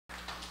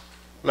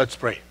Let's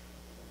pray.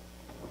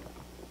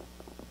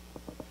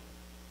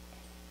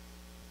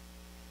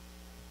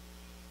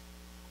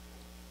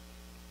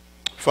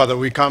 Father,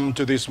 we come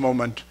to this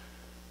moment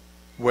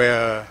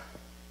where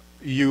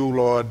you,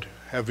 Lord,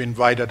 have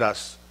invited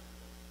us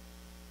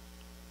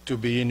to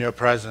be in your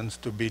presence,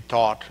 to be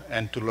taught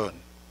and to learn.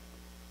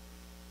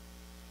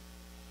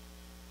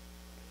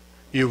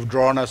 You've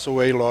drawn us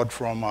away, Lord,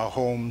 from our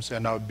homes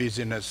and our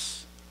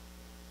busyness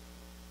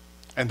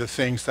and the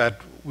things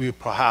that we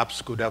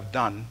perhaps could have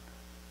done.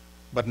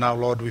 But now,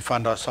 Lord, we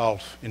find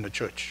ourselves in the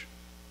church.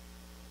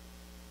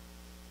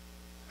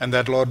 And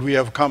that, Lord, we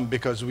have come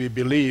because we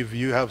believe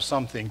you have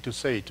something to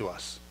say to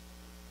us.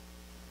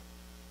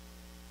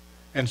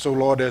 And so,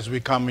 Lord, as we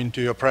come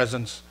into your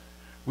presence,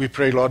 we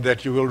pray, Lord,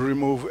 that you will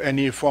remove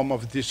any form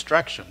of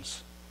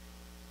distractions.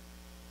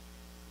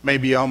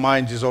 Maybe our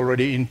mind is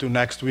already into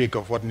next week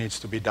of what needs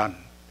to be done.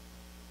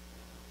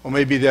 Or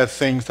maybe there are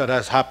things that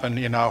has happened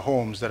in our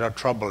homes that are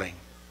troubling.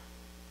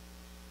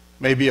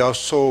 Maybe our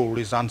soul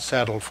is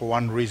unsettled for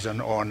one reason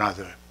or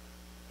another.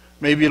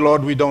 Maybe,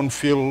 Lord, we don't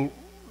feel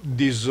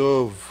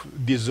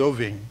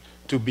deserving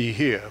to be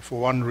here for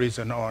one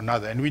reason or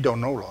another, and we don't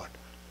know, Lord.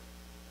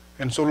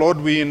 And so, Lord,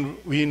 we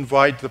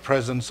invite the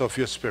presence of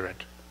your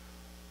Spirit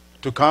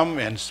to come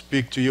and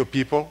speak to your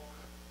people,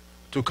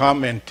 to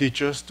come and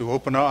teach us, to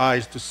open our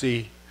eyes to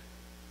see,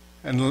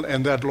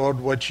 and that, Lord,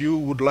 what you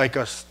would like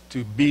us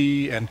to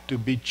be and to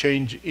be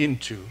changed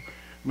into,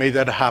 may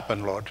that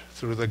happen, Lord,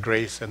 through the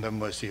grace and the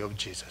mercy of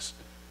Jesus.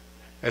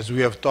 As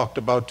we have talked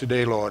about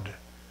today, Lord,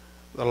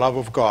 the love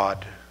of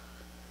God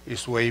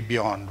is way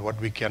beyond what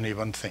we can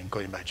even think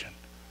or imagine.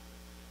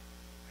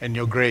 And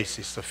your grace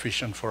is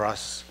sufficient for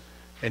us,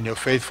 and your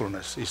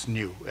faithfulness is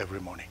new every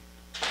morning.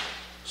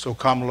 So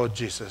come, Lord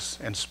Jesus,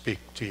 and speak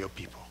to your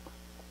people.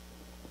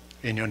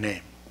 In your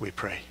name we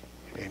pray.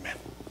 Amen.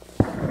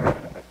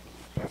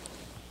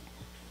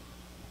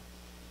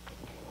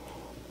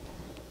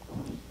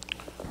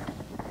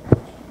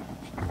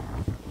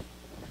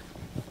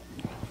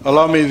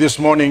 Allow me this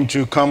morning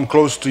to come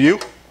close to you.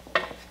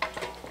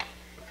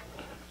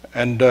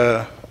 And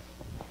I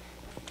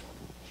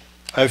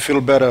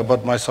feel better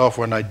about myself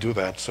when I do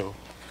that. So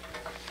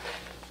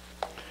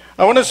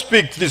I want to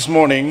speak this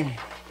morning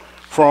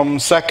from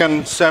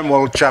 2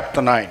 Samuel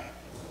chapter 9.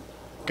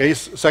 Okay,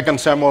 2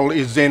 Samuel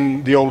is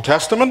in the Old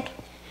Testament,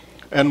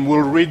 and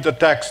we'll read the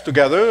text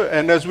together.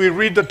 And as we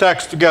read the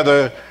text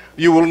together,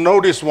 you will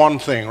notice one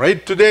thing,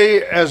 right?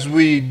 Today, as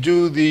we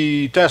do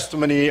the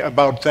testimony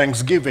about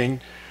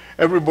Thanksgiving,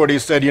 everybody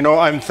said, you know,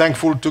 I'm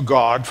thankful to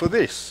God for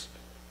this.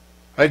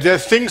 Right? There are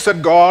things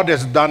that God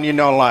has done in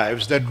our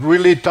lives that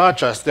really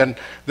touch us. Then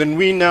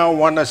we now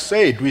want to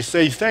say it. We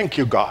say, thank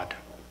you, God.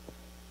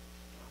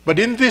 But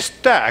in this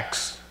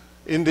text,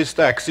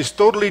 it's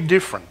totally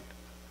different.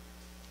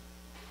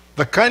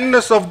 The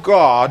kindness of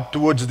God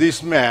towards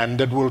this man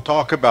that we'll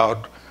talk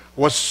about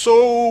was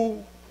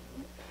so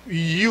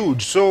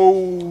huge, so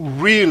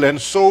real, and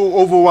so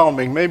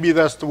overwhelming. Maybe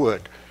that's the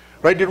word.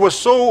 Right? It was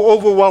so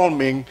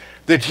overwhelming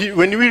that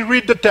when we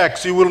read the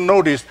text, you will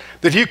notice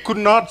that he could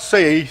not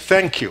say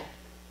thank you.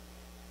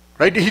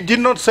 Right? He did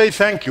not say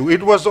thank you.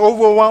 It was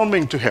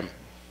overwhelming to him.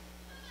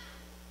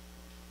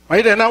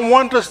 Right? And I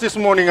want us this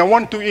morning, I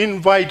want to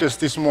invite us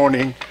this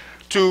morning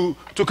to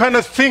kind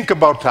of think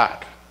about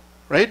that.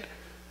 Right?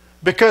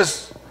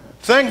 Because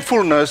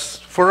thankfulness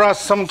for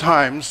us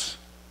sometimes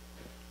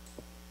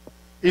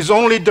is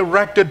only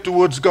directed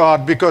towards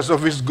God because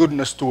of his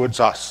goodness towards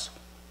us.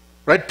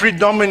 Right?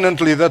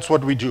 Predominantly, that's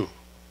what we do.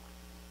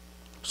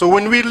 So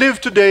when we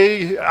live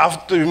today,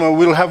 after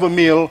we'll have a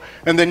meal,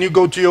 and then you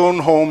go to your own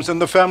homes,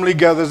 and the family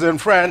gathers and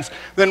friends,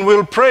 then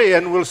we'll pray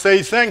and we'll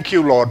say, thank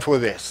you, Lord, for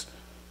this.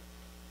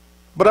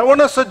 But I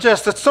want to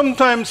suggest that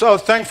sometimes our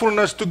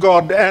thankfulness to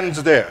God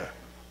ends there.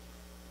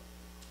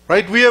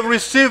 Right? We have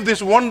received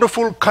this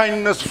wonderful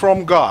kindness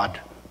from God.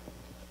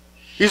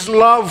 His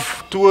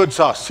love towards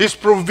us, his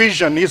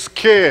provision, his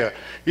care,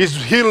 his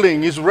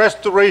healing, his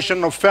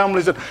restoration of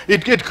families.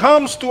 It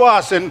comes to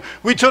us, and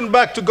we turn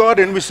back to God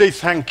and we say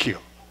thank you.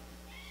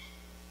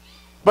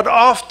 But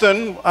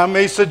often, I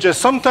may suggest,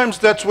 sometimes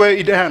that's where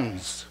it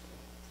ends.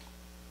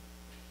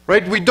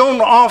 Right? We don't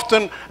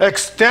often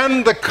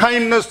extend the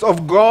kindness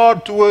of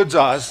God towards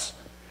us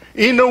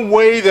in a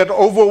way that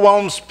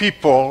overwhelms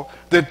people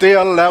that they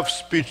are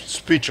left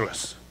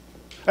speechless.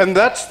 And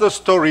that's the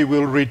story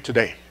we'll read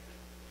today.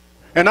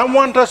 And I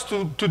want us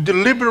to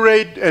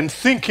deliberate and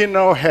think in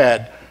our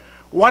head,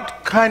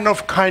 what kind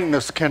of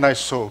kindness can I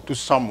show to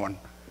someone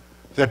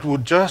that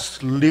would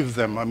just leave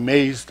them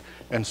amazed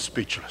and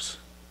speechless?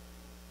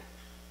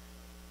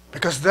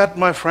 Because that,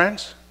 my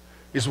friends,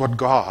 is what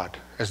God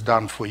has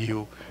done for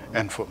you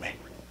and for me.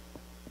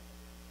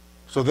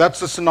 So that's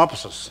the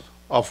synopsis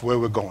of where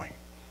we're going.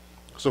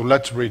 So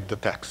let's read the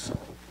text.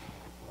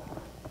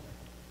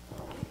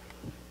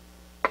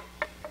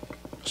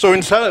 So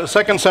in 2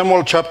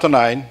 Samuel chapter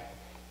 9,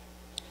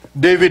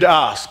 David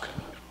asked,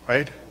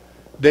 right?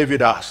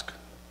 David asked.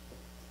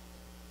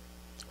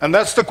 And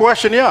that's the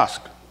question he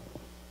asked.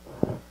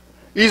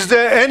 is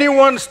there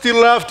anyone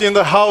still left in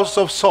the house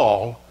of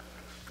Saul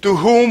to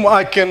whom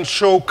I can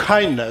show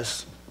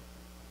kindness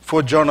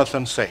for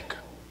Jonathan's sake?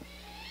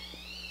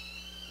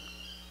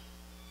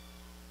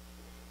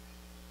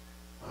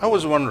 I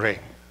was wondering,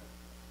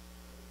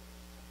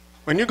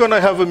 when you're going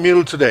to have a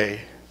meal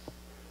today,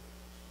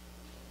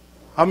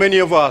 how many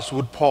of us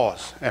would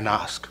pause and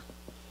ask,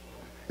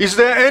 is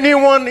there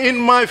anyone in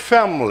my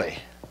family?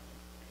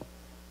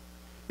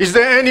 Is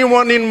there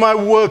anyone in my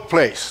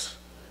workplace?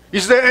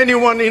 Is there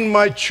anyone in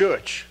my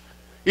church?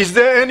 Is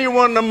there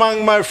anyone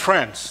among my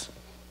friends?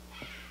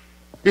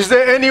 Is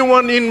there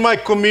anyone in my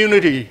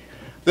community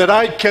that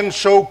I can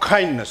show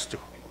kindness to?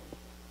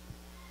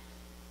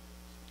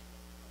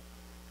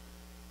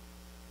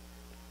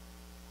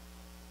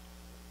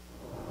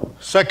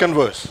 Second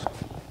verse.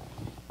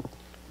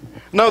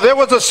 Now there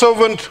was a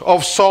servant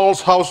of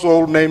Saul's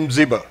household named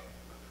Ziba.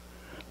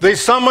 They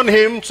summoned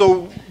him,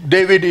 so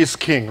David is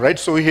king, right?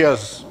 So he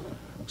has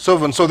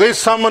servants. So they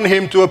summoned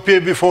him to appear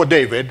before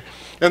David.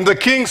 And the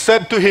king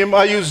said to him,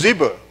 are you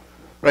Ziba?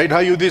 Right?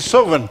 Are you this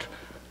servant?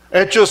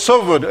 At your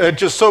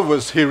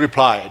service, he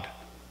replied.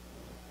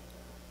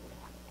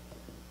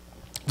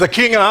 The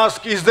king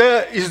asked, is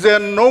there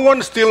no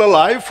one still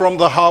alive from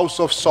the house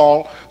of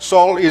Saul?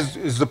 Saul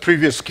is the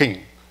previous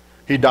king.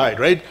 He died,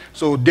 right?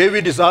 So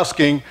David is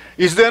asking,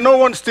 is there no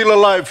one still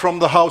alive from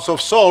the house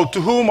of Saul to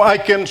whom I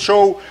can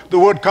show, the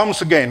word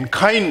comes again,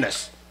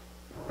 kindness,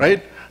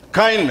 right?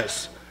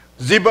 Kindness.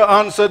 Ziba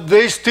answered,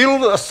 there is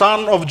still a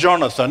son of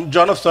Jonathan.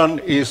 Jonathan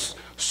is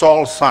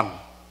Saul's son,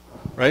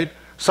 right?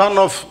 Son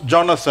of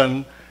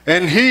Jonathan,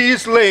 and he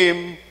is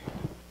lame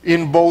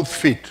in both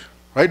feet,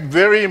 right?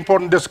 Very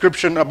important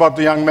description about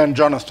the young man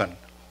Jonathan.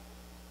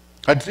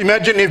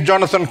 Imagine if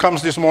Jonathan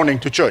comes this morning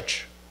to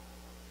church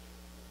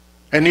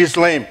and he's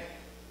lame,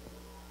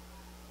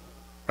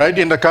 right?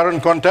 In the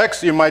current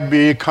context, he might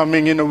be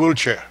coming in a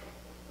wheelchair,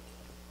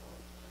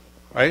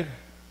 right?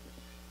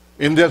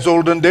 In those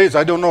olden days,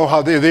 I don't know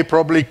how they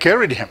probably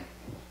carried him,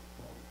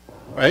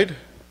 right?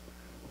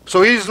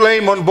 So he's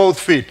lame on both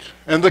feet.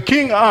 And the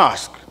king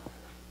asked,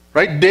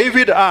 right?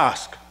 David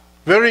asked,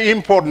 very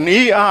important,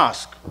 he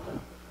asked,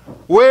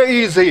 where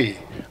is he?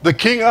 The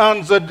king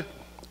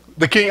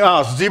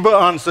asked, Ziba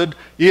answered,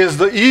 he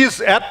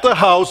is at the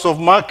house of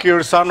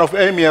Machir, son of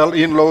Amiel,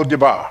 in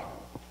Lo-debar.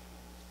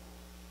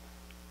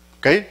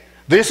 Okay?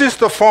 This is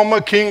the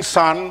former king's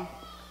son,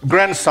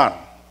 grandson.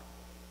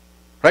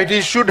 Right?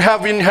 He should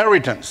have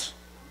inheritance.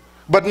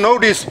 But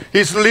notice,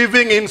 he's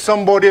living in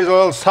somebody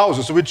else's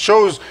houses, which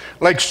shows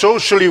like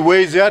socially where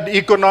he's at,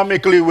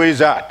 economically where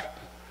he's at.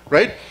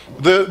 Right?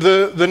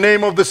 The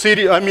name of the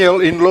city,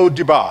 Amiel, in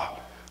Lo-debar.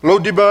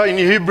 Lo-debar in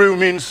Hebrew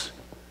means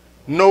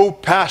no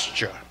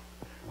pasture.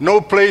 No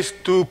place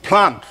to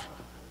plant,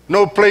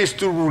 no place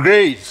to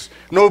raise,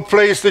 no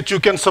place that you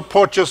can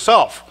support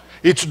yourself.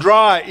 It's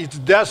dry, it's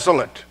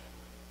desolate.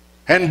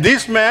 And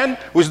this man,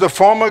 who is the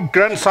former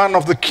grandson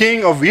of the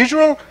king of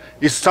Israel,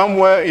 is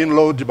somewhere in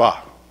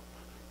Lo-debar.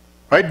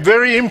 Right?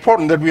 Very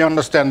important that we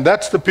understand.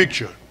 That's the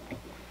picture.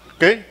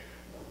 Okay?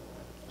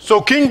 So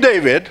King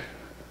David,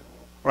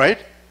 right?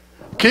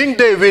 King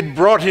David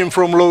brought him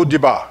from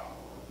Lo-debar.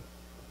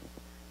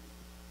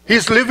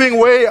 He's living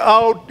way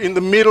out in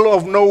the middle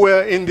of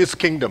nowhere in this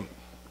kingdom.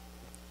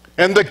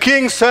 And the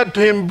king said to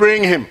him,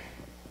 bring him.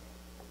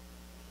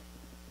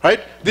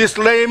 Right? This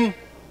lame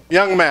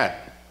young man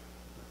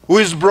who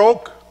is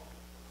broke,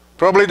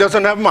 probably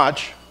doesn't have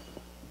much.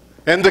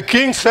 And the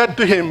king said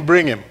to him,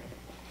 bring him.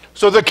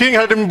 So the king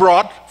had him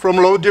brought from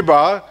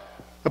Lo-debar,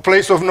 a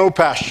place of no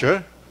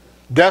pasture,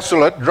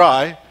 desolate,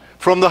 dry,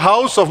 from the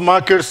house of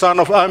Machir, son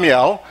of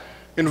Amiel,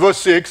 in verse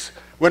 6,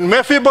 when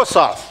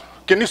Mephibosheth,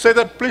 can you say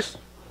that please?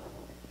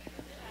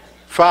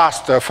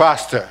 Faster,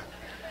 faster.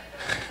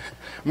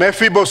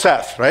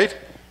 Mephibosheth, right?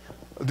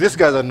 These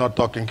guys are not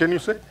talking, can you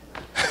say?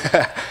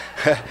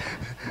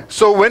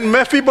 So when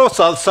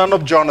Mephibosheth, son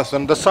of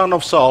Jonathan, the son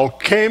of Saul,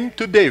 came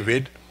to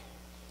David,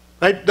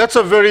 right, that's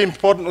a very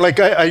important, like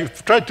I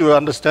tried to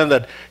understand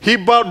that. He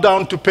bowed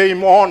down to pay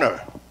him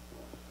honor.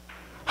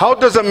 How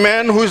does a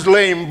man who's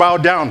lame bow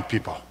down,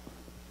 people?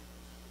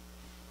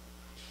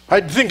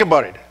 Right, think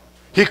about it.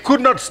 He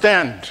could not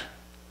stand.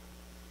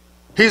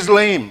 He's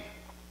lame.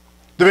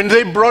 When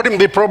they brought him,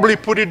 they probably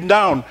put it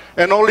down,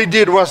 and all he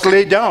did was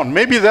lay down.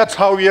 Maybe that's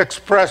how he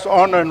expressed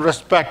honor and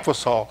respect for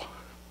Saul.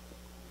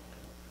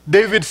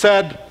 David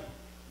said,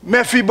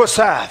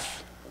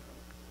 Mephibosheth.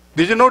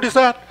 Did you notice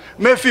that?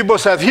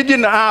 Mephibosheth. He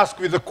didn't ask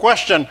with a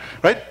question,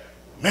 right?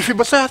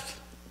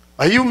 Mephibosheth?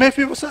 Are you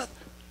Mephibosheth?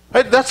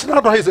 Right? That's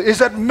not what he said. He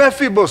said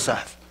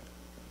Mephibosheth.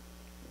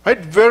 Right?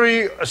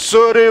 Very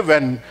assertive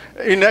and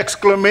in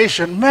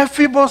exclamation,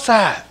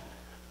 Mephibosheth.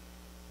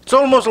 It's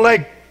almost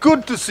like,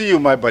 good to see you,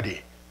 my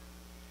buddy.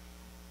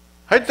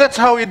 Right? That's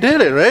how he did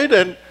it,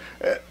 right?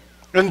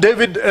 And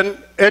David, and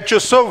at your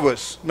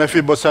service,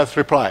 Mephibosheth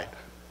replied.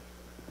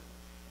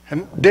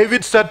 And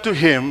David said to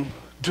him,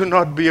 do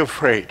not be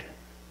afraid.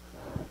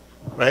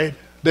 Right?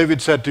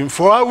 David said to him,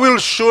 for I will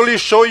surely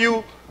show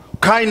you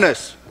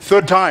kindness.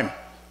 Third time.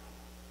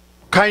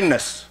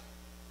 Kindness.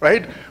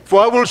 right?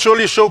 For I will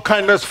surely show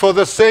kindness for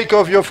the sake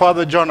of your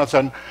father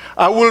Jonathan.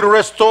 I will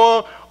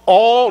restore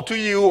all to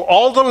you,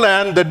 all the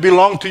land that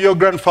belonged to your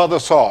grandfather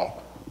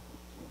Saul.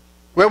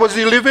 Where was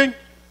he living?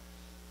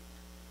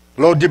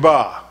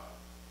 Lo-debar.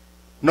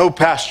 No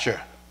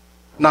pasture,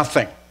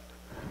 nothing.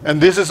 And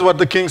this is what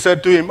the king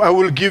said to him: I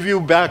will give you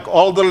back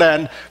all the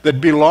land that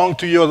belonged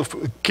to your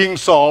King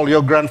Saul,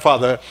 your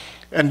grandfather.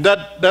 And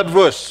that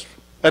verse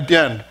at the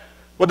end,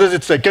 what does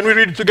it say? Can we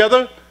read it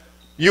together?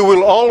 You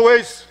will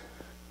always...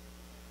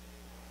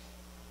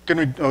 Can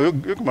we... Oh,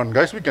 come on,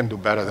 guys, we can do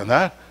better than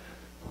that.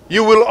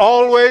 You will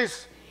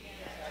always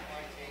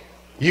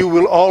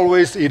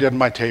eat at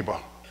my table.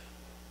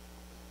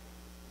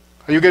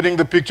 Are you getting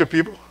the picture,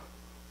 people?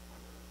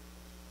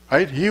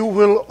 Right? You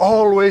will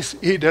always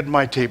eat at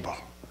my table.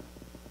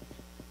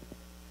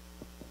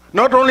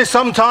 Not only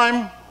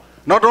sometime,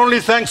 not only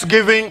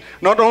Thanksgiving,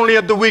 not only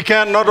at the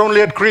weekend, not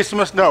only at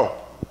Christmas. No.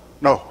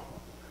 No.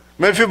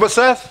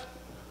 Mephibosheth,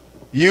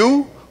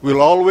 you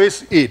will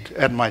always eat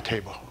at my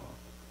table.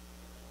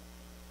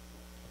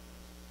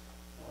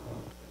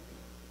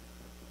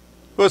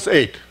 Verse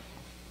 8.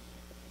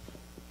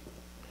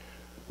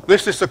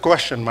 This is the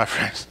question, my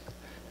friends.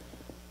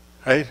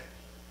 Right?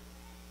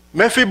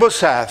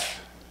 Mephibosheth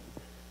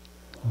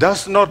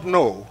does not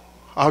know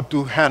how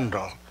to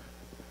handle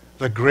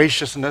the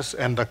graciousness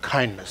and the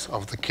kindness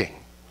of the king.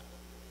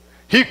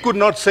 He could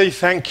not say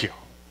thank you.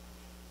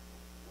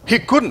 He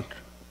couldn't.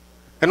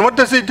 And what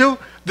does he do?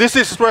 This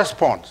is his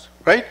response,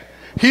 right?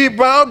 He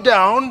bowed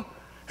down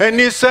and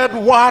he said,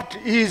 what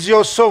is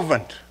your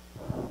servant?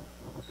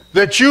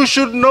 That you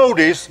should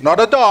notice,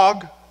 not a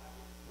dog,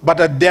 but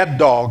a dead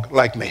dog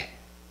like me.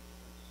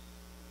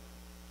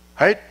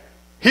 Right?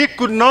 He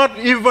could not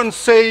even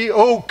say,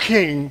 "Oh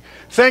king,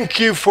 thank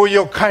you for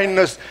your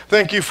kindness,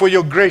 thank you for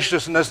your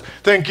graciousness,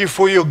 thank you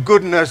for your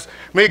goodness.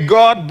 May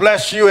God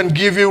bless you and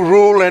give you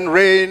rule and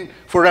reign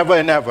forever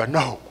and ever."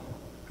 No,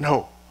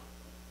 no.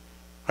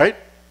 Right?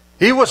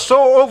 He was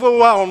so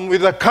overwhelmed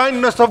with the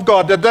kindness of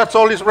God that that's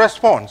all his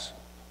response.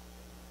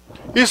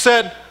 He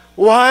said,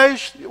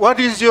 what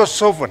is your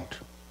servant?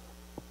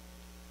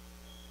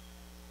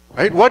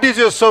 Right? What is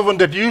your servant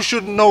that you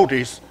should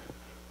notice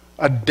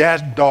a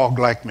dead dog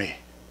like me?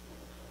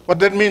 What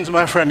that means,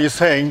 my friend, is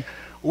saying,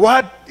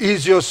 what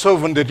is your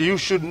servant that you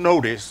should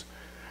notice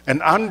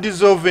an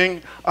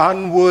undeserving,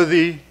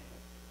 unworthy,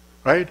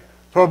 right?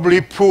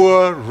 Probably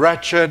poor,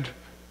 wretched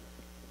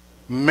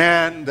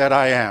man that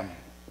I am.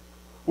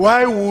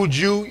 Why would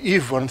you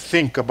even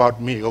think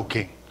about me, O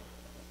king?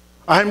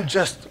 I'm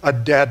just a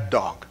dead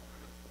dog.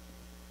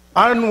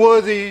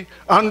 Unworthy,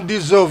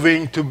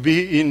 undeserving to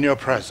be in your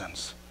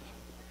presence.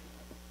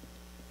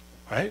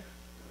 Right?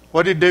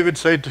 What did David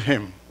say to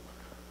him?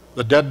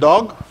 The dead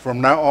dog,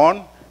 from now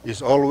on,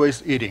 is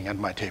always eating at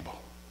my table.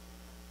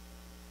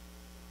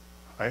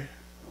 Right?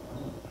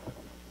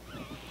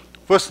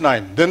 Verse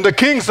 9. Then the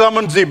king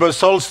summoned Ziba,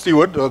 Saul's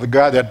steward, or the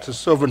guy that's a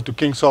servant to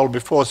King Saul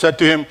before, said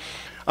to him,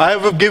 I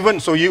have given,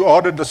 so you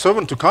ordered the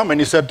servant to come, and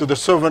he said to the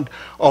servant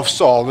of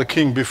Saul, the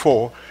king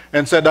before,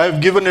 and said, I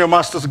have given your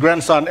master's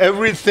grandson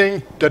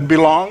everything that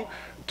belonged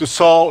to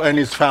Saul and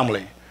his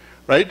family.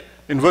 Right?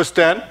 In verse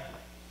 10,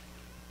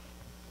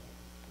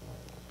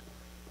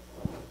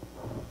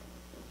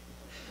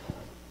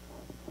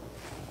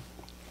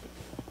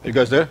 you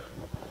guys there?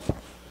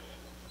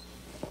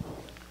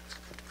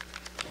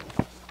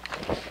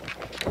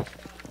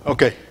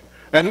 Okay.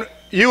 And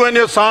you and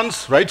your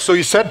sons, right? So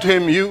he said to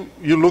him, you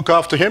look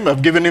after him.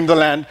 I've given him the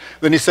land.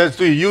 Then he says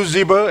to you,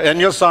 Ziba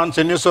and your sons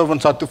and your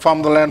servants are to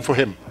farm the land for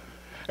him.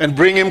 And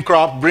bring in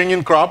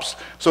crops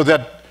so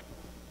that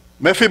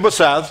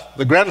Mephibosheth,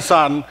 the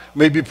grandson,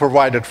 may be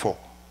provided for.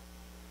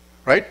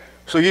 Right?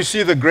 So you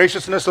see the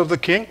graciousness of the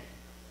king.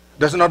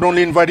 Does not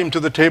only invite him to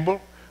the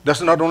table,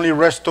 does not only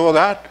restore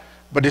that,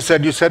 but he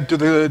said, you said to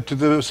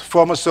the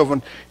former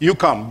servant, you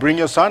come, bring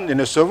your son and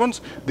your servants.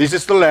 This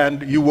is the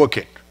land, you work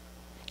it.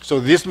 So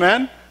this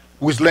man,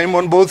 who is lame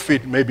on both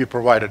feet, may be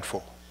provided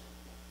for.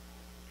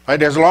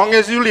 Right? As long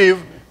as you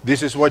live,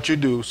 this is what you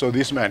do, so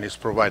this man is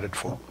provided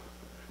for.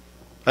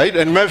 Right?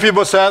 And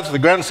Mephibosheth, the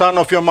grandson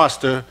of your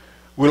master,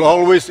 will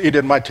always eat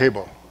at my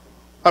table.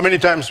 How many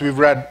times we've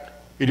read,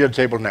 eat at your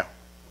table now?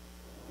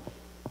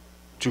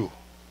 2.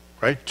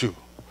 Right? 2.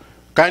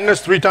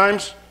 Kindness 3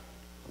 times,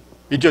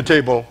 eat your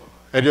table,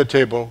 at your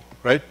table,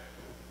 right?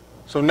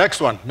 So next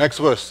one, next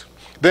verse.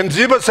 Then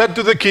Ziba said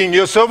to the king,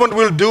 your servant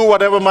will do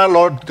whatever my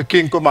lord the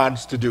king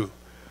commands to do.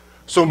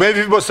 So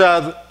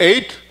Mephibosheth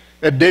ate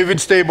at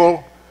David's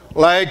table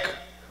like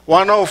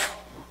one of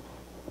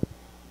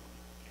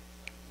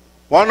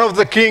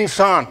the king's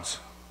sons.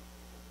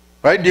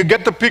 Right? You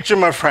get the picture,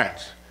 my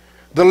friends.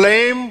 The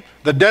lame,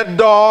 the dead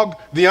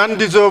dog, the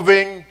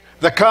undeserving,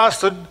 the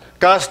cast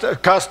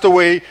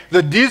away,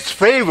 the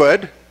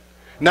disfavored,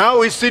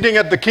 now he's sitting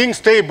at the king's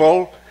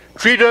table,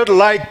 treated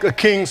like a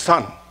king's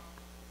son.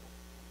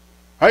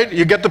 Right?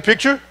 You get the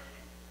picture?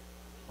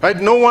 Right?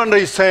 No wonder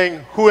he's saying,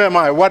 who am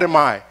I, what am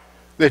I,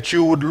 that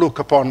you would look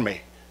upon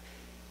me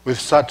with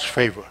such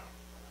favor.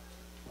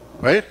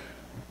 Right?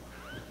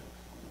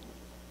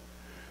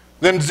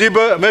 Then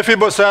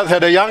Mephibosheth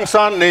had a young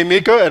son named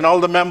Micah, and all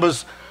the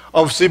members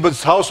of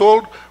Ziba's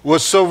household were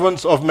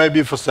servants of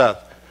Mephibosheth.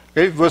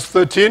 Okay, verse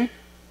 13.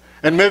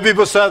 And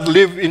Mephibosheth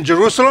lived in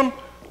Jerusalem.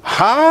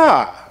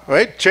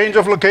 Right? Change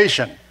of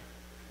location.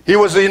 He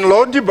was in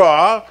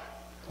Lodebar.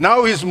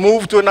 Now he's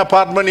moved to an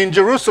apartment in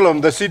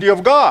Jerusalem, the city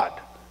of God.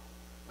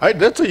 Right?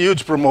 That's a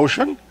huge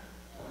promotion.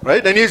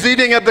 Right? And he's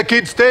eating at the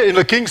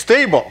king's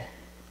table.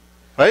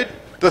 Right?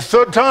 The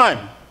third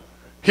time.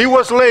 He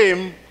was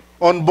lame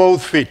on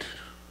both feet.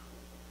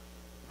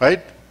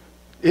 Right?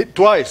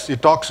 Twice he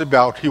talks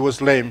about he was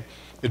lame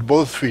at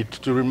both feet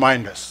to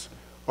remind us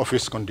of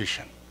his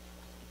condition.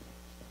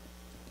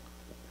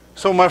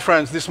 So my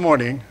friends, this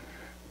morning,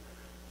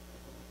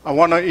 I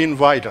want to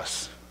invite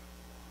us.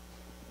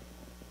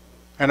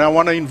 And I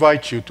want to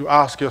invite you to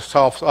ask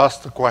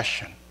the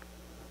question,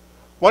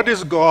 what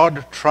is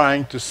God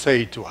trying to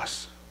say to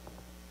us?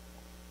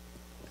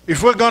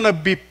 If we're going to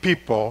be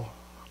people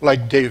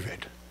like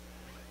David,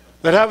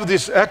 that have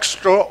this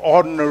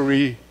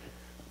extraordinary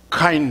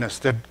kindness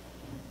that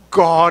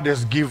God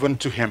has given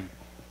to him,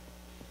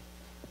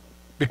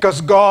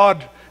 because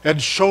God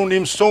had shown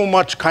him so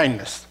much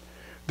kindness,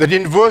 that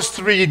in verse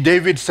 3,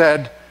 David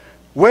said,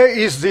 where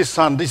is this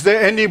son? Is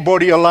there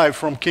anybody alive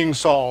from King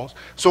Saul?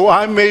 So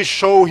I may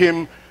show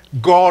him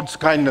God's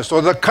kindness,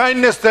 or the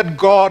kindness that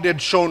God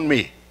had shown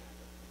me.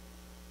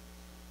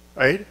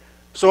 Right?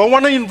 So I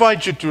want to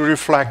invite you to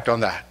reflect on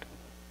that.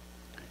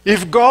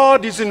 If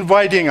God is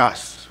inviting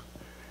us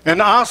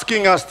and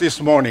asking us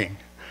this morning,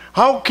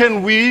 how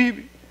can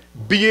we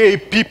be a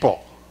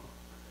people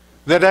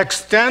that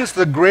extends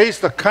the grace,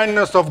 the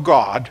kindness of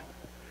God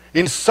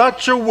in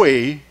such a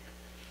way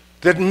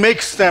that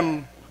makes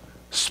them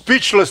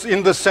speechless,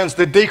 in the sense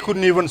that they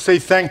couldn't even say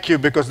thank you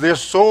because they're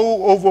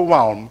so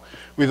overwhelmed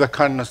with the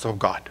kindness of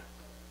God?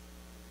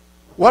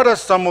 What are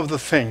some of the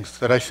things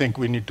that I think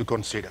we need to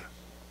consider?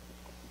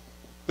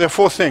 There are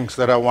 4 things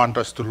that I want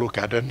us to look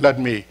at, and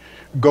let me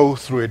go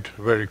through it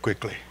very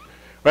quickly.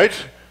 Right?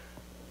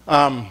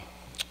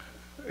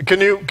 Can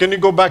you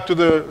go back to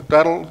the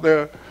title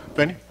there,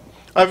 Penny?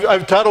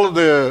 I've titled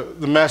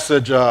the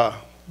message,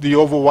 The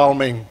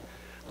Overwhelming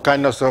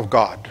Kindness of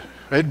God.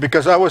 Right?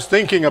 Because I was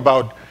thinking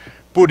about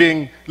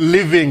putting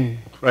living,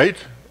 right,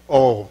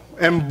 or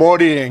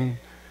embodying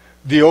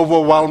the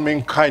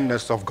overwhelming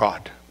kindness of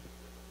God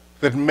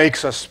that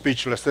makes us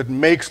speechless, that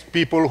makes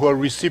people who are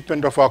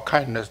recipient of our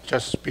kindness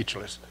just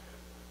speechless.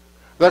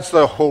 That's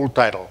the whole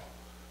title.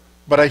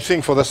 But I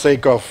think for the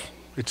sake of,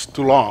 it's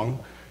too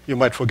long, you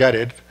might forget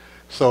it,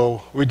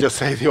 so we just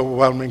say the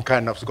overwhelming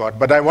kindness of God.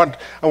 But I want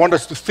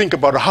us to think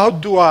about, how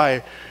do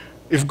I,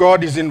 if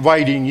God is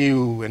inviting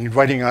you and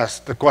inviting us,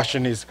 the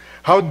question is,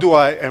 how do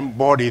I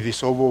embody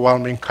this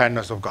overwhelming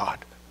kindness of God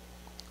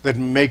that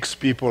makes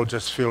people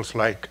just feels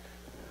like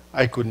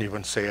I couldn't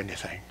even say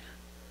anything?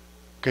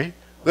 Okay?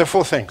 There are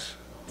 4 things.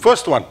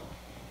 First one,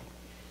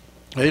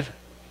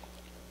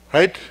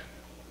 right?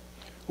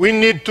 We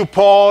need to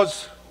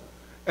pause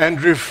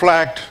and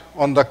reflect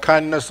on the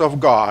kindness of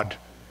God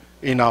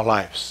in our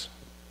lives.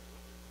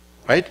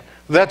 Right?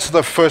 That's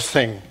the first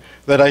thing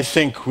that I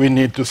think we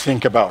need to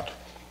think about.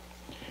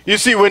 You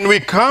see, when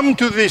we come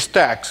to this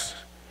text,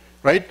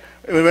 right,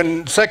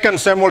 when 2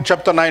 Samuel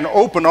chapter 9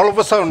 opened, all of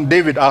a sudden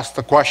David asked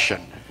the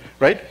question,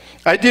 right?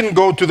 I didn't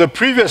go to the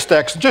previous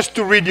text, just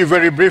to read you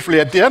very briefly.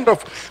 At the end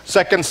of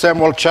 2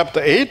 Samuel chapter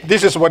 8,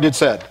 this is what it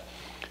said.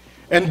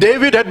 And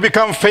David had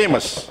become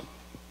famous,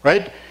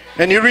 right?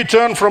 And he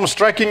returned from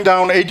striking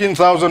down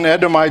 18,000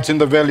 Edomites in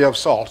the valley of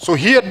Saul. So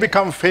he had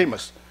become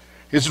famous.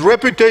 His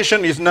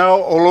reputation is now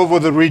all over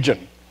the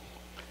region.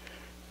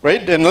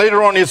 Right? And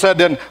later on he said,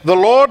 then the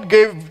Lord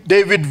gave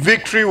David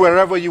victory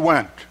wherever he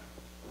went.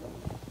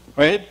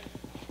 Right?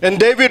 And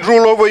David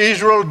ruled over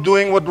Israel,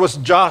 doing what was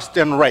just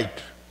and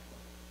right.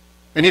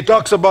 And he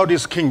talks about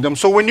his kingdom.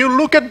 So when you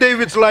look at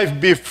David's life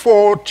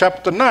before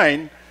chapter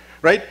 9,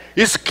 right,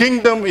 his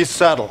kingdom is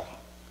settled.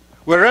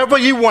 Wherever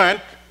he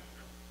went,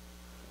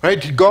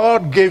 right,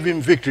 God gave him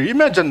victory.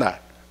 Imagine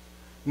that.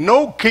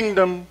 No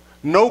kingdom,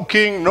 no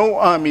king, no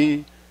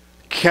army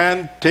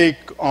can take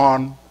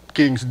on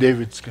King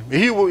David's kingdom.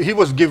 He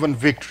was given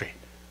victory.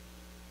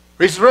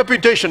 His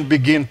reputation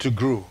began to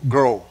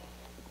grow.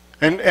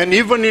 And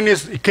even in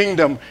his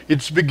kingdom,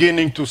 it's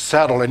beginning to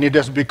settle and it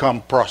has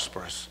become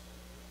prosperous.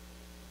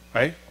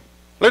 Right?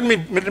 Let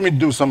me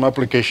do some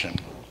application.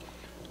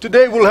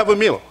 Today we'll have a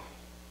meal.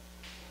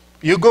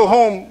 You go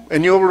home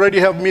and you already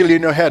have a meal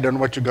in your head on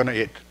what you're going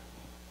to eat.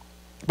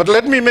 But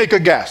let me make a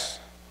guess.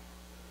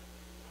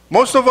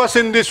 Most of us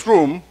in this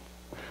room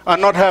are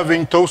not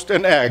having toast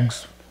and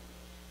eggs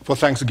for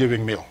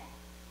Thanksgiving meal.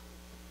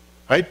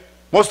 Right?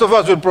 Most of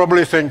us would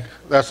probably think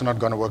that's not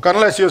going to work.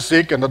 Unless you're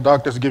sick and the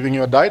doctor's giving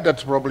you a diet,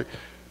 that's probably...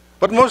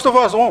 But most of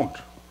us won't.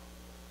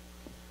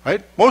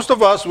 Right? Most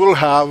of us will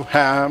have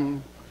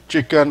ham,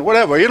 chicken,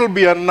 whatever. It'll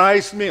be a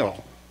nice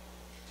meal.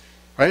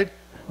 Right?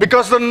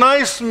 Because the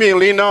nice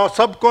meal in our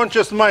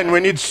subconscious mind,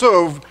 when it's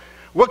served,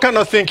 we're kind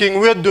of thinking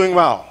we're doing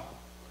well.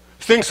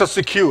 Things are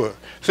secure.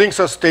 Things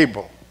are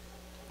stable.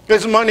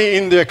 There's money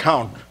in the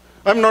account.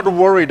 I'm not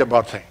worried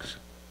about things.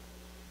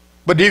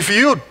 But if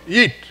you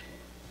eat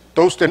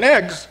toast and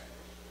eggs,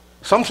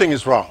 something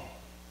is wrong,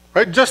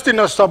 right? Just in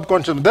our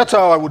subconscious, that's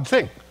how I would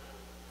think,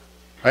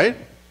 right?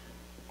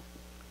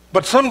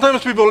 But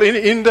sometimes people,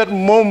 in that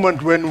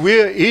moment when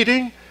we're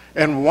eating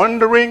and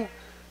wondering,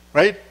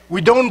 right,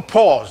 we don't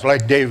pause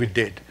like David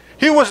did.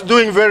 He was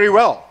doing very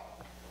well,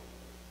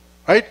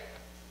 right?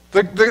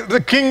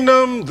 The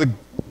kingdom,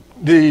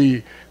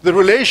 the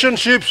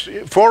relationships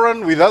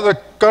foreign with other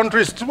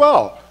countries as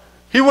well.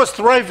 He was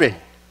thriving.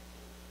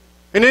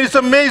 And it's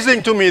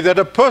amazing to me that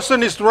a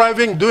person is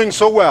thriving, doing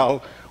so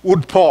well,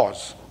 would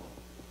pause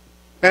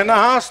and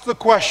ask the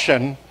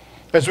question,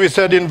 as we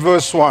said in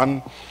verse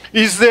 1,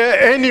 is there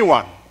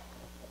anyone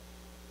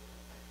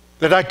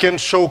that I can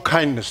show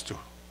kindness to?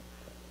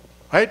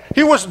 Right?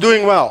 He was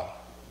doing well.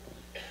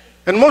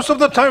 And most of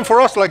the time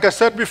for us, like I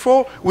said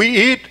before, we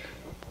eat,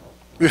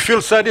 we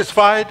feel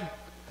satisfied,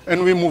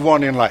 and we move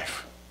on in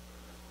life.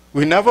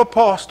 We never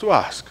pause to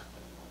ask,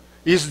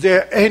 is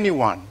there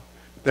anyone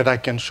that I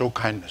can show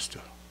kindness to?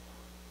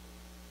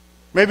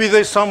 Maybe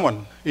there's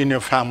someone in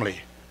your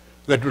family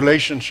that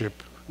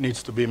relationship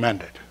needs to be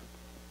mended.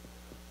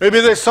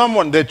 Maybe there's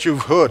someone that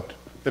you've heard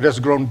that has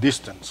grown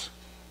distance.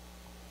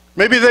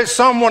 Maybe there's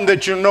someone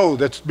that you know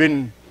that's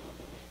been,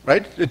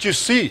 right, that you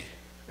see,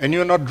 and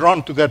you're not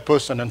drawn to that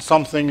person and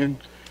something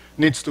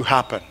needs to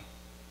happen.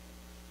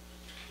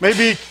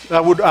 Maybe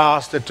I would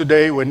ask that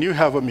today when you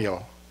have a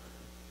meal,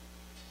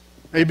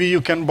 maybe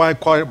you can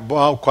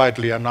bow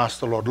quietly and ask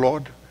the Lord,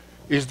 Lord,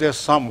 is there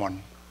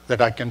someone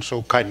that I can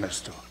show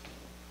kindness to?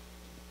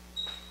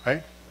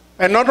 Right?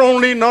 And not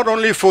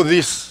only for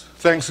this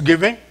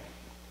Thanksgiving,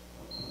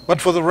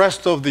 but for the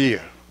rest of the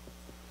year.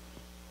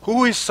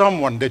 Who is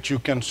someone that you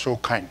can show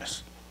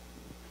kindness?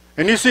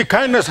 And you see,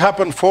 kindness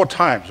happened 4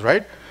 times,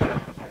 right?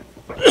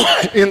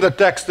 In the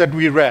text that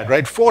we read,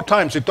 right? 4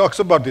 times it talks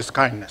about this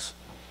kindness.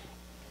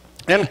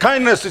 And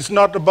kindness is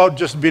not about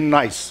just being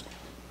nice,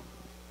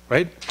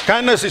 right?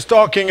 Kindness is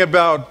talking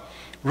about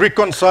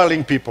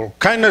reconciling people.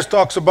 Kindness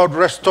talks about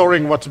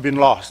restoring what's been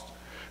lost.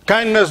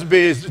 Kindness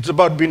it's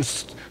about being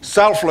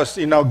selfless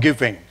in our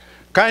giving.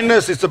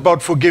 Kindness is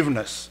about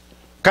forgiveness.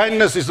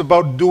 Kindness is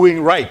about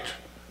doing right.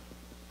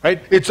 Right?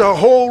 It's a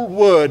whole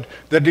word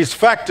that is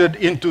factored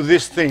into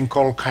this thing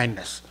called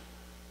kindness.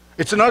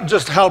 It's not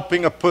just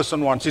helping a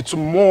person once, it's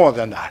more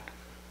than that.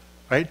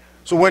 Right?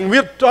 So when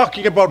we're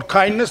talking about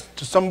kindness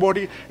to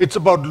somebody, it's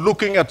about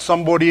looking at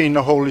somebody in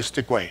a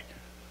holistic way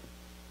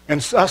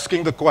and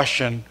asking the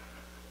question,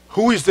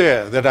 who is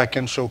there that I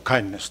can show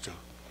kindness to?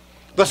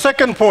 The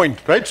second point,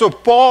 right? So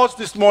pause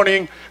this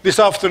morning, this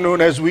afternoon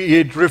as we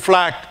eat,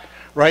 reflect,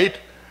 right?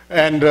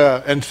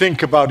 And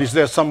think about, is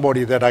there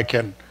somebody that I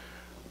can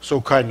show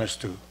kindness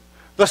to?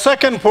 The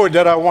second point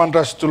that I want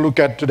us to look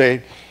at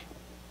today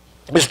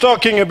is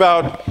talking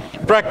about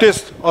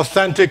practice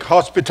authentic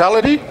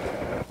hospitality,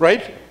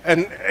 right?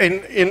 And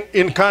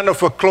in kind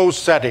of a closed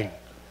setting,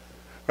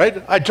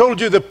 right? I told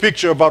you the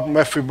picture about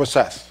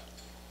Mephibosheth,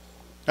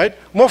 right?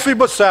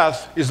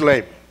 Mephibosheth is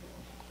lame.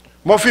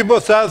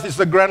 Mephibosheth is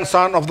the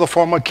grandson of the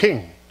former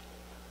king.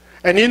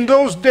 And in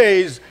those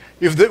days,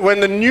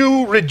 when the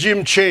new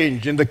regime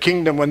changed in the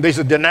kingdom, when there's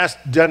a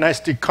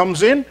dynasty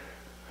comes in,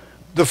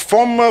 the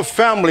former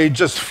family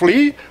just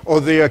flee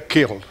or they are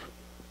killed.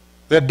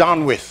 They're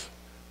done with.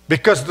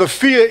 Because the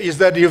fear is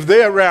that if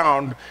they're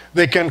around,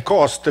 they can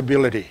cause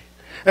stability.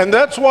 And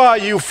that's why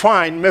you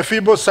find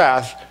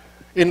Mephibosheth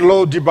in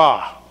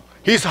Lo-debar.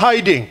 He's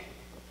hiding.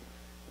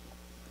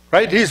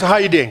 Right? He's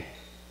hiding.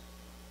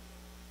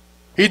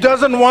 He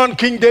doesn't want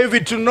King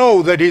David to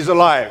know that he's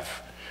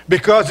alive.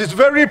 Because his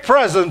very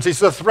presence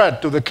is a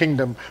threat to the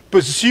kingdom.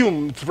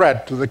 Presumed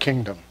threat to the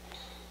kingdom.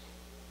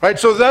 Right?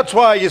 So that's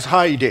why he's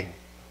hiding.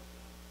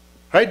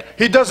 Right?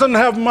 He doesn't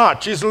have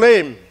much. He's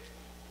lame.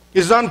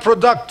 He's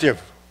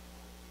unproductive.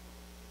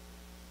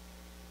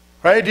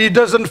 Right? He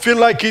doesn't feel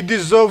like he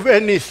deserves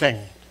anything.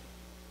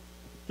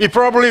 He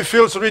probably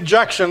feels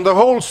rejection. The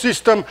whole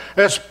system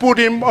has put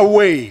him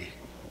away.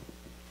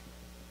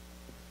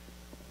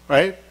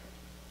 Right?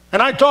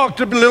 And I talked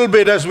a little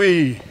bit as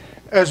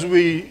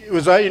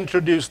I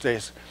introduced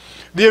this.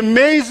 The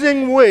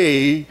amazing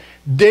way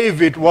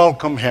David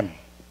welcomed him.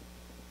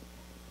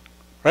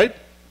 Right?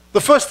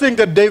 The first thing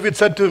that David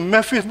said to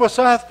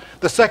Mephibosheth,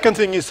 the second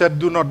thing he said,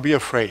 do not be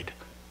afraid.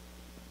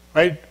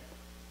 Right?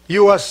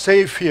 You are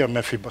safe here,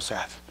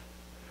 Mephibosheth.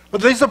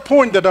 But there's a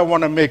point that I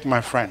want to make,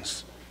 my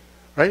friends.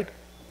 Right?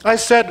 I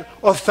said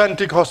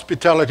authentic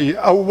hospitality,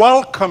 a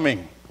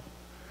welcoming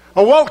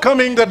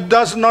that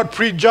does not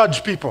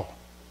prejudge people.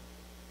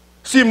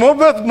 See,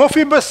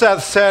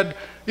 Mephibosheth said,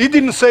 he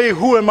didn't say,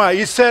 who am I?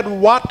 He said,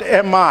 what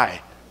am I?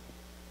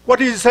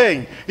 What is he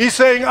saying? He's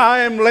saying, I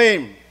am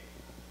lame.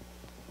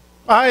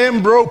 I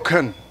am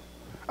broken.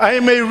 I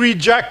am a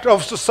reject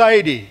of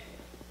society.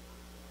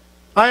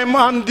 I am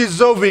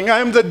undeserving. I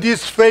am the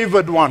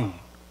disfavored one.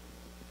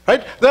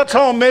 Right? That's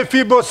how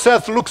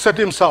Mephibosheth looks at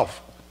himself.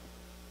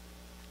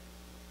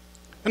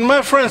 And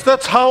my friends,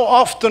 that's how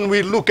often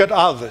we look at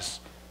others.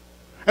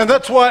 And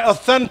that's why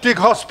authentic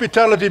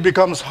hospitality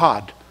becomes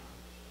hard.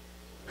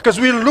 Because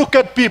we look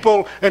at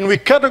people and we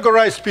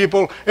categorize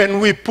people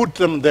and we put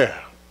them there.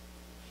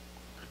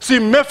 See,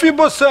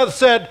 Mephibosheth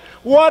said,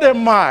 what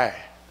am I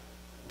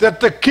that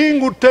the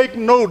king would take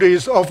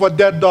notice of a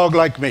dead dog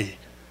like me?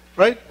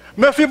 Right?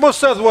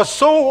 Mephibosheth was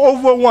so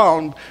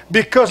overwhelmed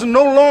because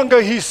no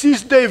longer he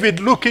sees David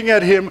looking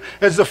at him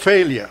as a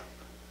failure.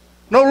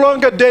 No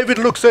longer David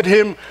looks at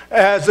him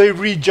as a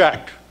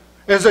reject,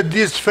 as a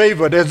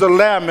disfavored, as a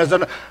lamb, as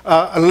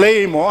a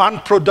lame or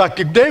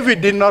unproductive.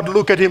 David did not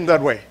look at him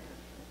that way.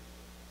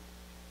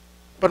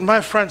 But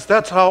my friends,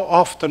 that's how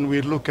often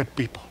we look at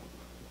people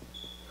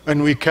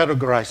and we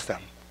categorize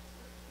them.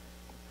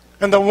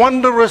 And the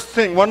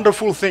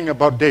wonderful thing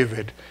about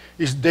David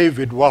is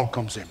David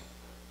welcomes him.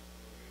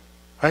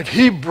 Right?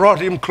 He brought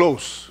him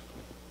close.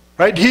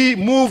 Right? He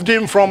moved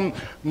him from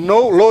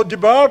no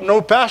Lo-debar,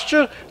 no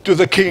pasture, to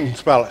the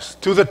king's palace,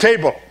 to the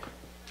table.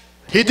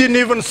 He didn't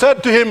even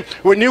said to him,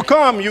 when you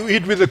come, you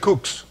eat with the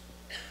cooks.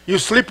 You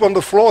sleep on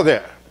the floor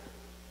there.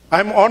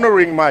 I'm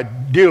honoring my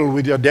deal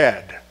with your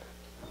dad.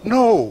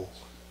 No.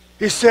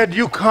 He said,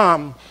 you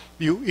come,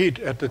 you eat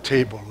at the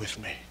table with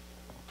me.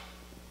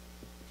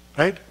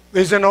 Right?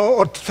 There's an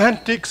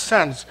authentic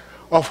sense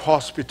of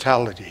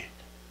hospitality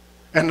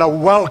and a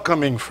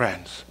welcoming,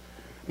 friends.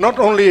 Not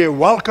only a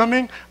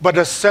welcoming, but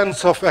a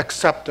sense of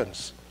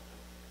acceptance.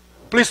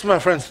 Please, my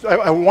friends,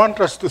 I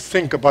want us to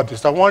think about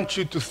this. I want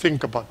you to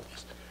think about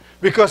this.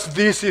 Because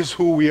this is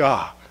who we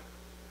are.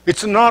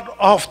 It's not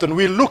often.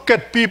 We look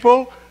at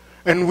people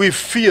and we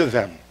fear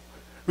them.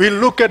 We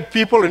look at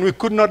people and we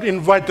could not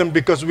invite them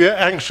because we are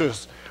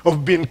anxious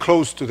of being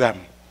close to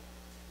them.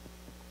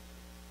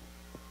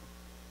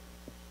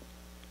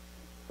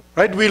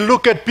 Right? We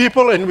look at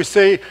people and we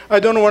say, I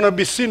don't want to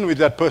be seen with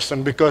that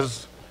person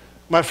because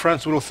my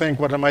friends will think,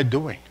 what am I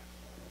doing?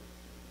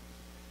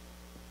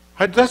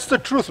 Right? That's the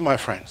truth, my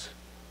friends.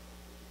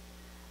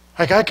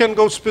 Like, I can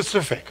go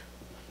specific.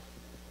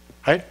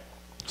 Right?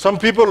 Some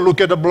people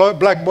look at a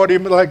black body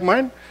like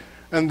mine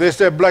and they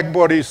say black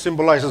body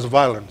symbolizes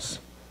violence.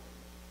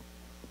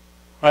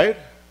 Right?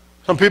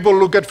 Some people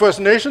look at First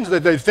Nations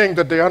that they think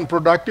that they're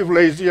unproductive,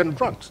 lazy, and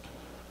drunks.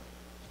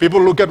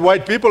 People look at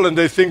white people and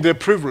they think they're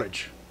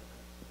privileged.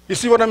 You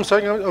see what I'm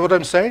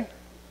saying?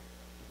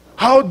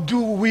 How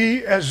do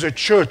we as a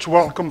church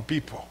welcome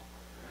people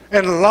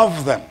and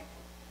love them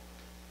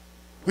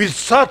with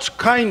such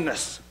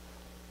kindness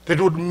that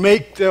would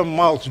make their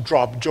mouth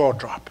drop, jaw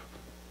drop?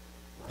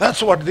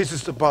 That's what this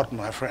is about,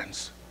 my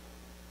friends.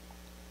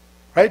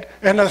 Right?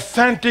 An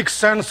authentic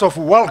sense of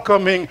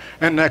welcoming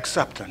and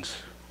acceptance.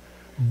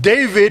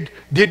 David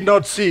did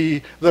not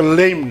see the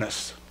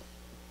lameness.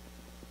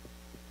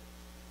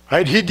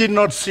 Right? He did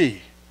not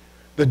see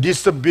the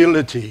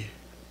disability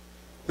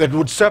that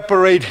would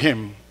separate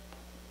him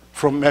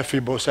from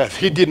Mephibosheth.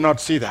 He did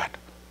not see that.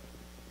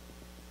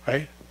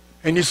 Right?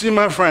 And you see,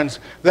 my friends,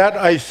 that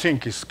I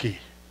think is key.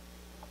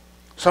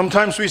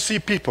 Sometimes we see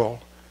people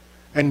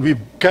and we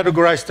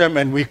categorize them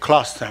and we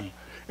class them,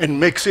 and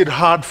makes it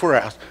hard for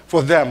us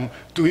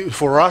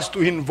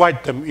to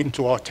invite them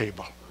into our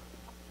table.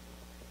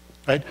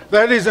 Right?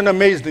 That is an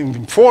amazing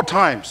thing. Four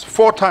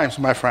times,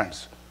 my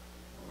friends,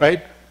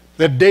 right?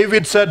 That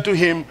David said to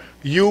him,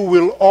 you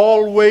will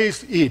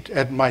always eat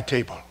at my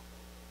table.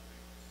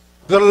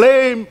 The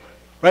lame,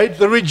 right?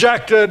 The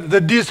rejected,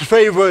 the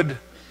disfavored,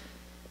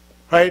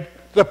 right?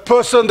 The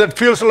person that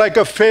feels like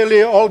a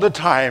failure all the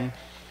time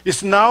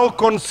is now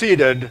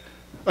considered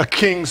a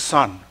king's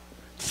son.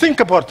 Think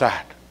about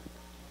that.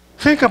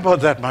 Think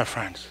about that, my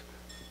friends.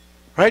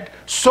 Right?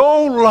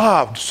 So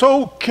loved,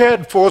 so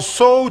cared for,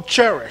 so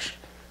cherished,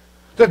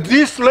 that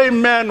this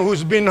lame man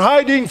who's been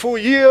hiding for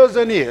years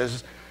and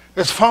years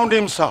has found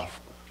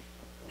himself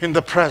in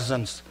the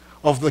presence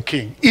of the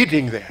king,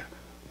 eating there,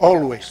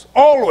 always,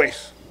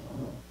 always.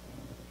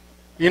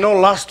 You know,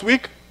 last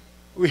week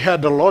we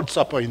had the Lord's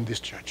Supper in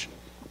this church.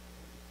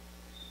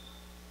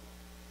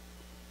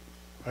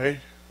 Right?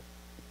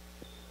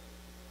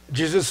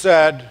 Jesus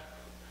said,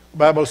 the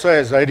Bible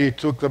says that he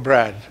took the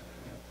bread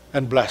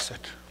and blessed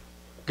it,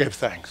 gave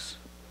thanks.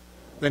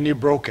 Then he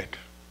broke it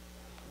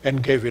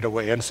and gave it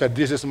away and said,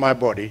 this is my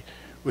body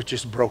which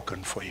is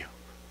broken for you.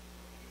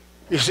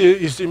 You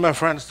see, my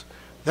friends,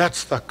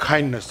 that's the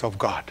kindness of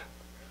God.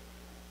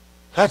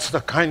 That's the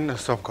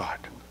kindness of God.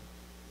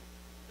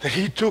 That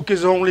he took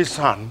his only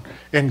son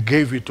and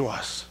gave it to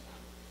us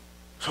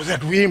so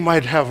that we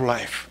might have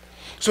life.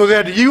 So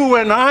that you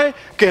and I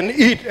can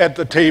eat at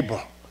the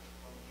table.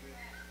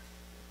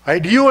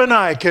 Right? You and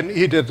I can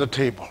eat at the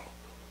table.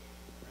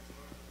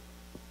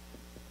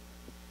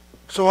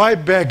 So I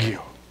beg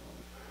you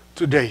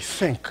today,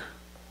 think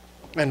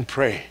and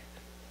pray.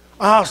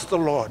 Ask the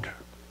Lord,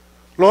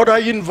 Lord, I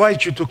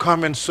invite you to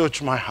come and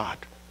search my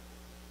heart.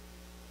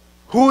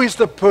 Who is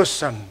the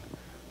person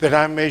that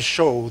I may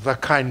show the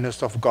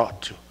kindness of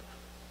God to?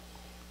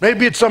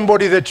 Maybe it's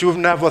somebody that you've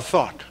never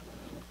thought.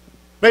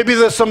 Maybe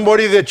there's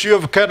somebody that you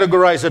have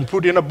categorized and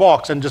put in a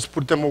box and just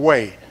put them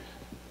away.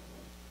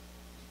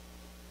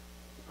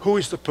 Who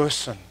is the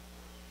person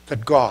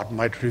that God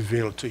might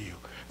reveal to you?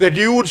 That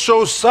you would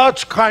show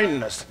such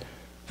kindness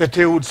that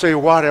they would say,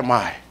 what am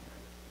I?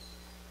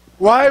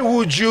 Why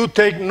would you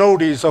take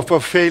notice of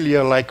a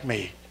failure like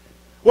me?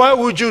 Why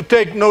would you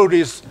take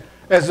notice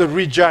as a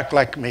reject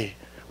like me?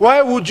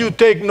 Why would you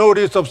take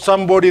notice of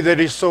somebody that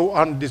is so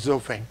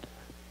undeserving?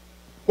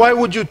 Why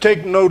would you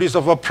take notice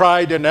of a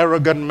pride and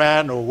arrogant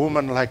man or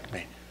woman like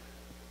me?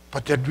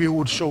 But that we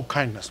would show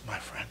kindness, my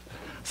friend.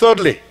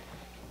 Thirdly,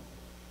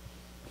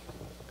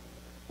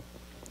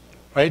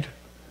 right?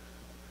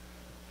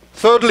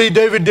 Thirdly,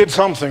 David did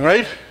something,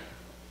 right?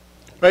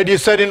 Right, he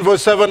said in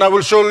verse 7, I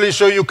will surely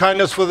show you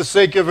kindness for the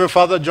sake of your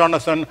father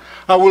Jonathan.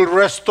 I will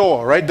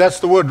restore, right? That's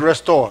the word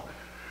restore.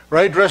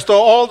 Right? Restore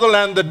all the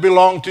land that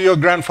belonged to your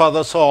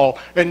grandfather Saul,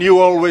 and you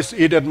always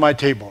eat at my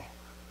table.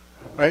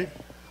 Right?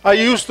 I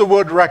use the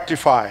word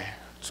rectify.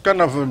 It's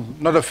kind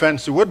of not a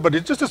fancy word, but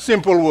it's just a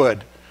simple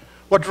word.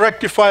 What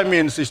rectify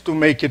means is to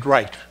make it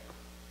right.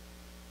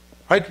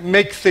 Right?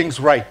 Make things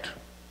right.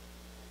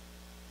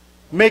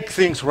 Make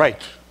things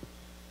right.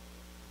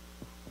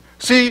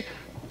 See,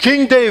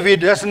 King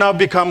David has now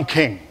become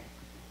king.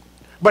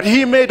 But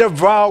he made a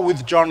vow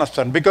with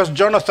Jonathan because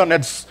Jonathan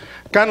had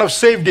kind of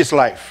saved his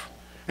life.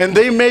 And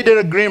they made an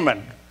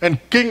agreement. And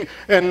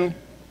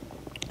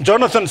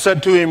Jonathan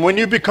said to him, when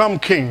you become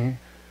king,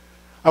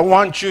 I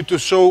want you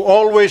to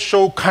always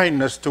show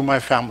kindness to my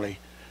family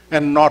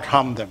and not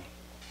harm them.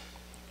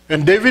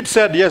 And David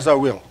said, yes, I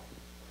will.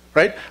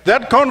 Right?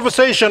 That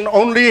conversation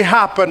only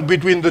happened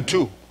between the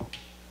two.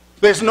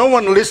 There's no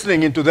one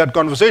listening into that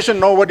conversation,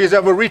 nor what is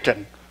ever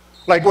written.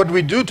 Like what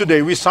we do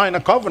today, we sign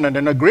a covenant,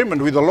 an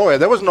agreement with a lawyer.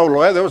 There was no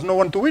lawyer, there was no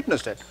one to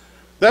witness it.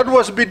 That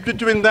was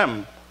between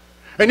them.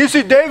 And you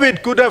see,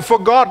 David could have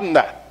forgotten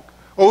that.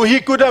 Or he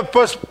could have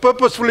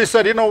purposefully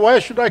said, you know, why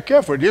should I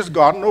care for it? He's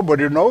gone,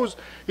 nobody knows.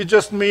 It's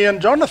just me and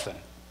Jonathan.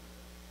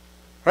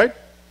 Right?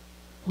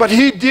 But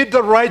he did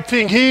the right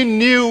thing. He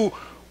knew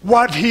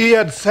what he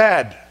had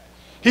said.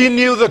 He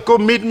knew the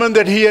commitment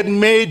that he had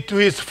made to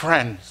his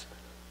friends.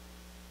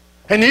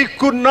 And he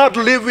could not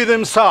live with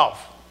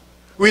himself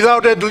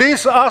without at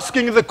least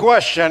asking the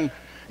question,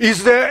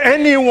 is there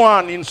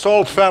anyone in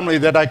Saul's family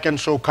that I can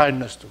show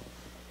kindness to?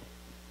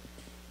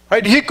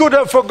 Right? He could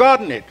have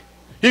forgotten it.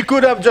 He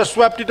could have just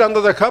swept it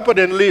under the carpet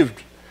and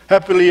lived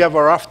happily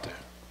ever after.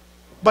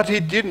 But he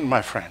didn't,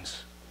 my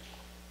friends.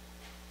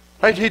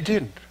 Right? He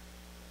didn't.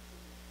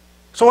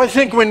 So I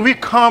think when we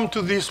come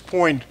to this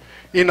point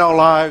in our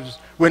lives,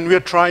 when we're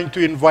trying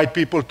to invite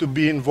people to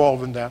be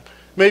involved in that,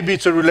 maybe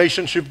it's a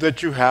relationship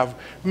that you have,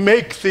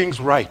 make things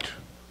right.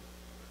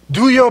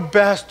 Do your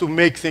best to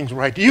make things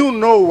right. You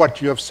know what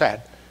you have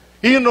said.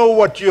 You know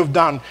what you have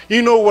done.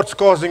 You know what's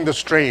causing the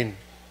strain.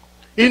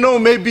 You know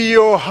maybe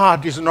your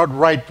heart is not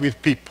right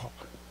with people.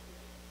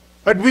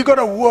 But we've got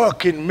to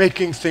work in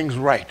making things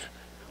right.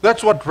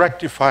 That's what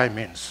rectify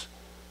means.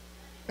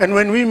 And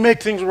when we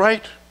make things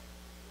right,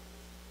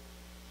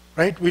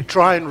 we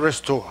try and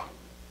restore.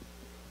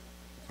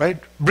 Right?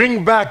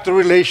 Bring back the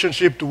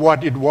relationship to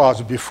what it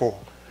was before.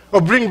 Or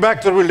bring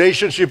back the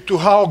relationship to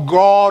how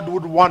God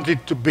would want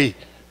it to be.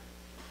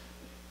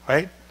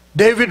 Right?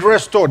 David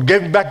restored,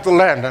 gave back the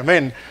land. I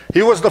mean,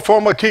 he was the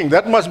former king.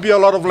 That must be a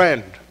lot of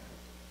land.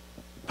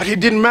 But it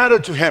didn't matter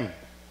to him.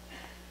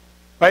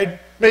 Right?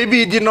 Maybe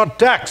he did not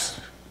tax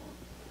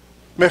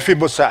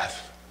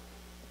Mephibosheth.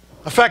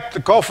 Affect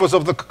the coffers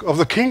of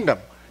the kingdom.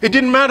 It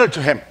didn't matter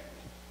to him.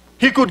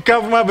 He could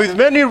come up with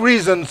many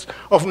reasons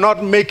of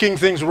not making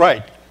things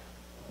right.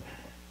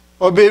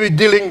 Or maybe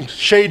dealing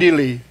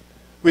shadily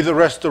with the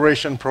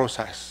restoration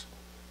process.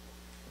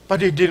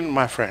 But he didn't,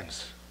 my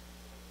friends.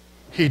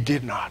 He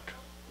did not.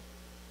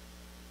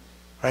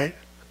 Right?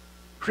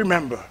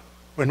 Remember,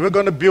 when we're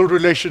going to build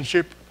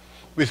relationship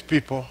with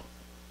people,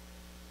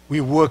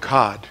 we work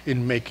hard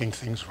in making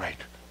things right.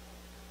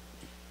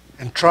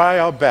 And try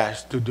our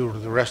best to do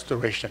the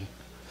restoration.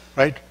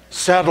 Right?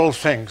 Settle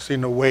things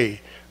in a way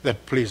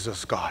that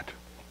pleases God.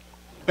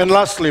 And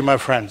lastly, my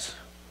friends,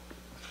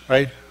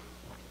 right?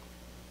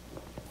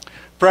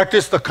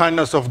 Practice the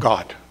kindness of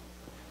God.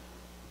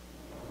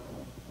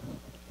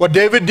 What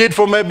David did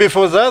for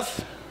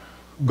Mephibosheth,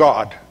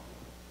 God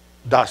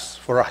does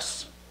for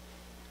us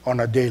on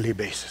a daily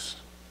basis.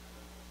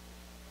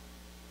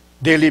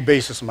 Daily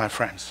basis, my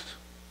friends.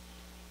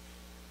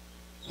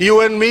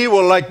 You and me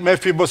were like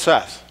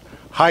Mephibosheth,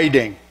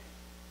 hiding,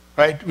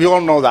 right? We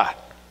all know that.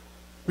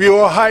 We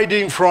were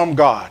hiding from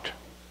God.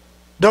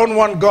 Don't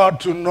want God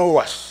to know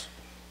us.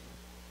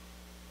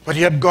 But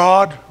yet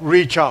God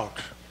reached out,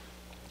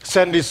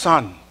 sent his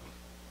son,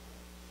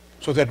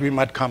 so that we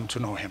might come to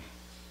know him.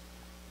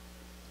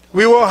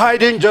 We were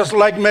hiding just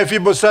like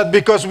Mephibosheth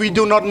because we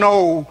do not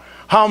know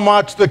how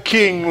much the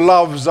king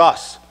loves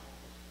us.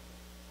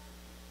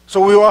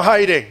 So we were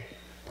hiding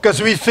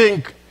because we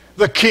think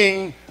the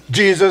king,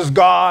 Jesus,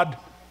 God,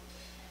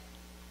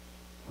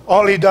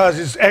 all he does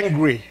is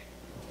angry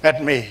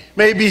at me.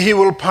 Maybe he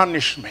will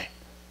punish me.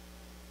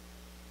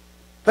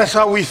 That's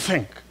how we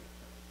think.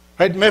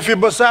 Right?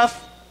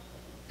 Mephibosheth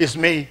is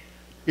me,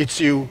 it's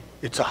you,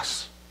 it's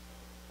us.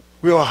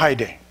 We are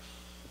hiding.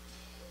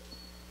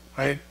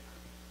 Right?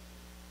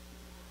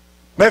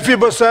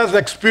 Mephibosheth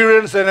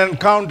experienced and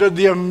encountered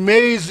the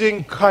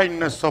amazing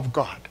kindness of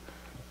God.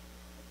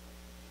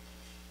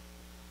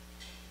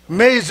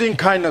 Amazing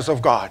kindness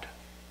of God.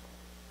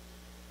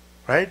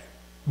 Right?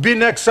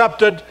 Being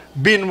accepted,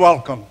 being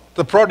welcomed.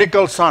 The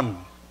prodigal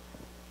son.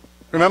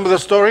 Remember the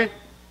story?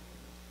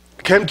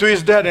 Came to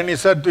his dad and he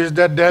said to his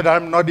dad, "Dad,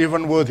 I'm not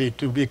even worthy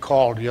to be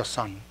called your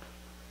son.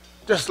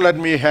 Just let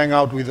me hang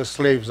out with the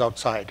slaves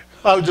outside.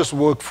 I'll just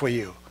work for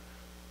you."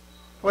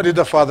 What did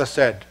the father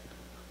said?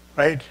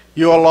 Right?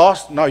 You are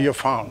lost, now you're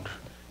found.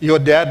 You're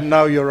dead,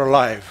 now you're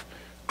alive.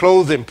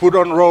 Clothe him, put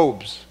on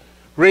robes,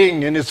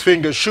 ring in his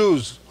finger,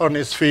 shoes on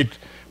his feet.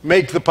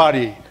 Make the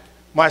party.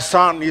 My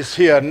son is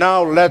here,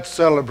 now let's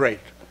celebrate.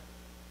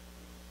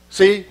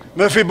 See,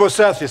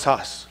 Mephibosheth is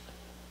us.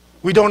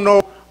 We don't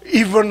know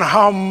even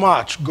how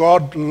much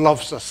God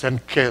loves us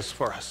and cares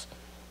for us.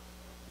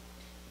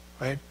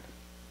 Right?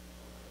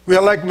 We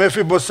are like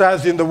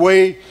Mephibosheth in the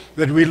way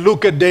that we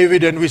look at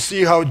David and we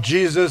see how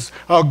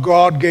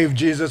God gave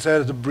Jesus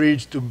as a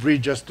bridge to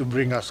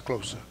bring us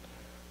closer.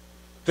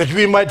 That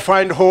we might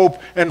find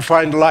hope and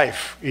find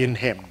life in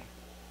him.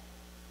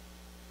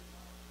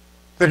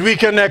 That we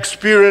can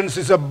experience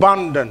his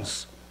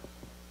abundance.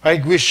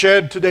 Like we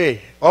shared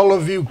today, all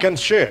of you can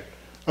share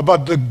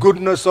about the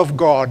goodness of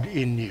God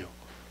in you.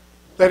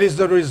 That is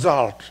the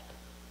result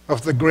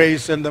of the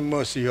grace and the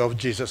mercy of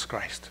Jesus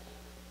Christ.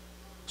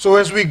 So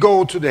as we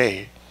go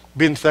today,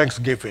 being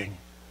Thanksgiving,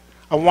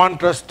 I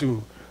want us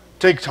to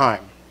take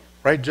time,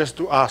 right, just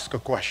to ask a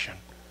question.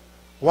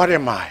 What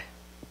am I?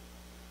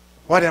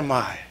 What am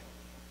I,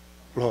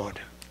 Lord,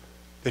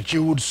 that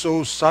you would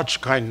show such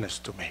kindness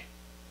to me?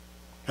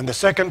 And the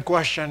second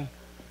question,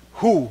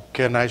 who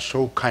can I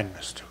show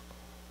kindness to?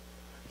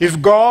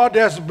 If God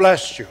has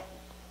blessed you,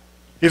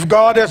 if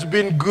God has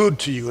been good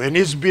to you, and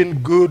he's been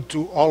good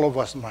to all of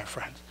us, my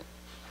friends,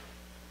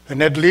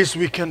 then at least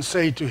we can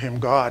say to him,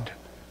 God,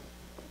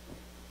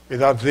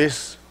 without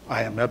this,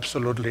 I am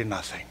absolutely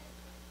nothing.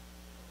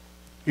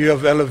 You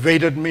have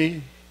elevated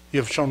me.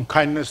 You have shown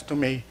kindness to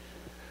me.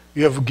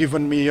 You have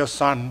given me your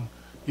son.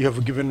 You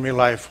have given me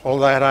life. All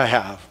that I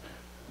have,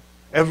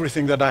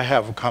 everything that I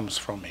have comes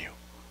from you.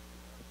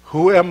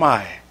 Who am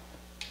I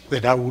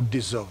that I would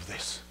deserve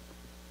this?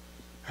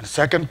 And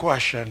second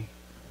question,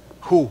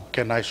 who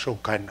can I show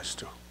kindness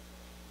to?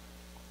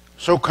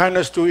 Show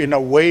kindness to in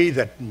a way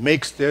that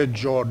makes their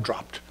jaw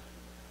drop.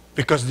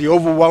 Because the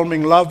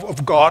overwhelming love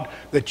of God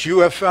that you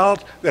have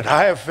felt, that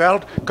I have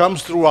felt,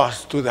 comes through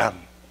us to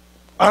them,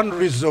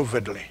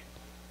 unreservedly,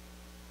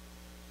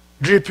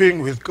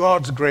 dripping with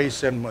God's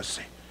grace and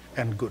mercy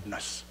and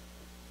goodness.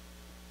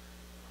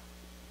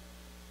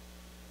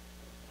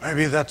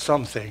 Maybe that's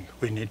something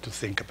we need to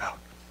think about.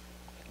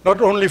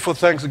 Not only for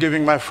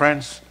Thanksgiving, my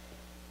friends,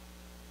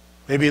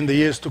 maybe in the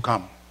years to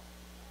come,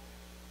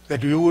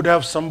 that we would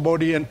have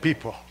somebody and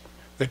people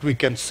that we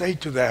can say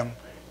to them,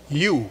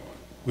 you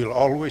will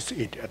always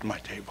eat at my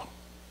table.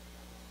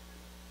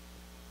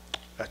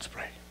 Let's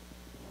pray.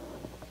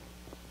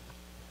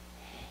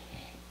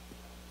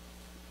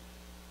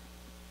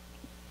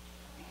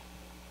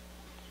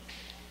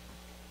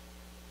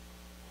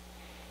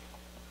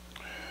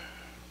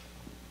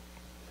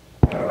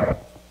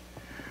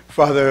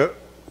 Father,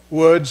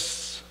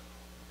 words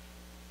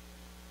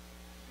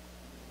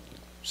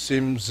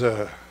seems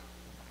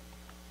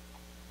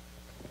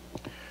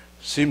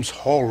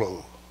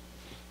hollow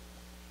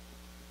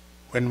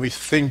when we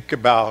think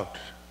about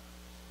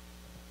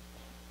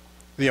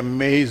the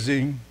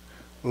amazing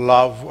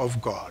love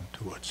of God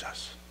towards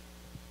us.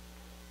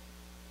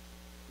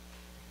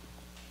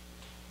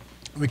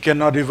 We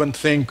cannot even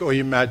think or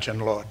imagine,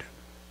 Lord,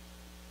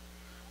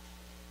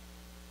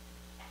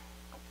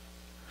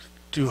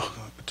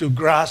 to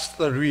grasp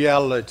the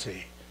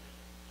reality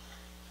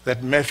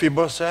that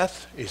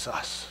Mephibosheth is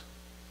us.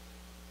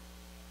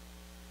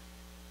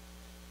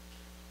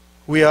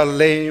 We are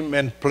lame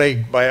and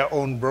plagued by our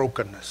own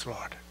brokenness,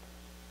 Lord.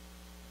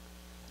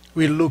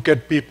 We look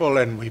at people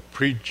and we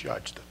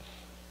prejudge them.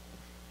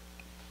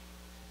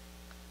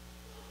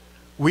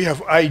 We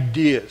have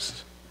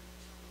ideas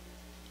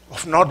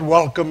of not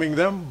welcoming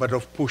them, but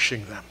of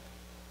pushing them,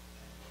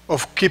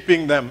 of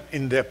keeping them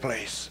in their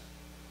place.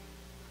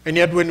 And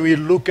yet when we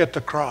look at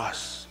the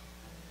cross,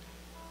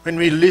 when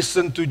we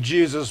listen to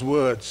Jesus'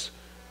 words,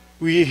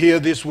 we hear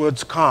these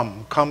words,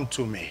 come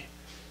to me.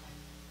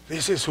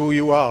 This is who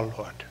you are,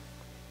 Lord.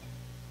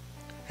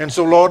 And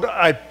so, Lord,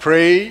 I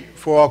pray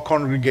for our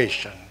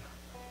congregation.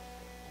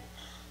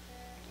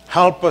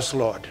 Help us,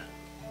 Lord.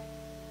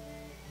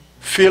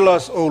 Fill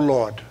us, O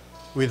Lord,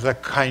 with the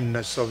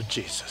kindness of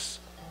Jesus.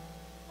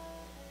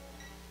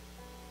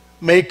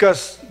 Make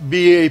us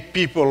be a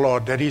people,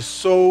 Lord, that is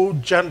so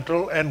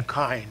gentle and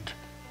kind,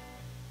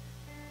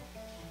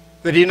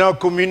 that in our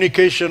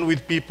communication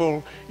with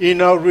people, in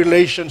our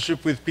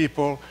relationship with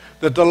people,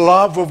 that the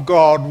love of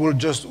God will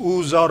just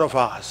ooze out of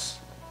us.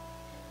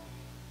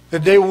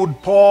 That they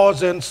would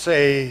pause and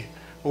say,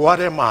 what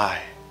am I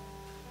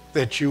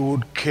that you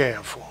would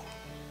care for?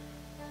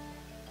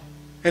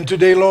 And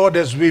today, Lord,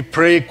 as we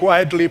pray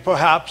quietly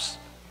perhaps,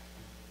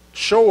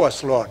 show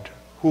us, Lord,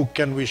 who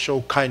can we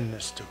show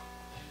kindness to?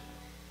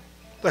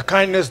 The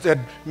kindness that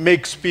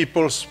makes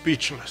people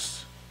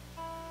speechless.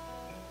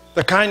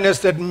 The kindness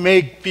that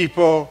makes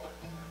people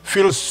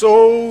feel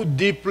so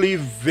deeply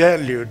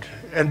valued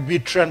and be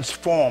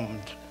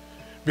transformed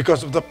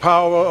because of the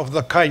power of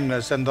the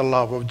kindness and the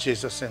love of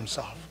Jesus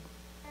himself.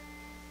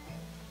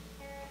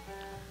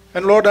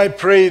 And Lord, I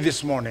pray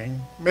this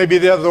morning, maybe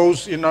there are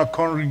those in our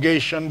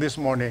congregation this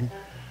morning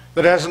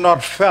that has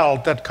not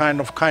felt that kind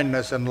of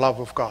kindness and love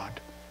of God.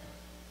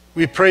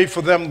 We pray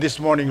for them this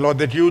morning, Lord,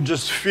 that you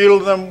just fill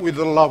them with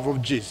the love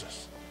of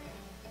Jesus.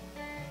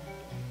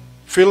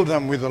 Fill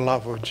them with the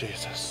love of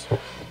Jesus.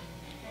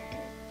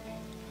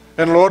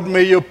 And Lord,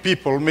 may your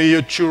people, may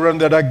your children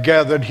that are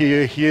gathered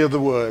here hear the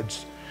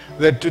words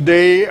that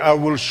today I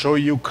will show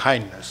you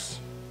kindness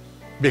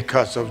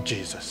because of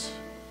Jesus.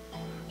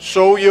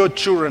 Show your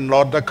children,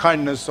 Lord, the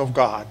kindness of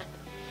God.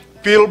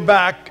 Peel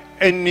back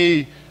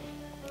any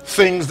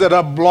things that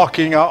are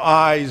blocking our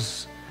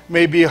eyes,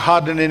 maybe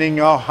hardening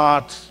our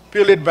hearts.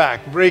 Peel it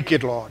back, break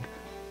it, Lord.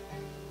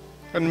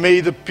 And may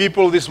the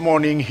people this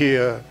morning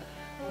hear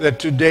that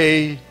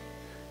today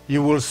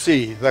you will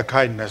see the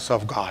kindness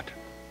of God.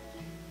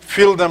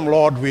 Fill them,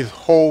 Lord, with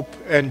hope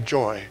and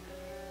joy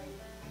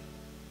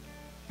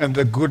and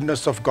the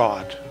goodness of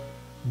God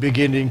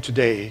beginning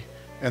today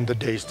and the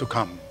days to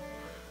come.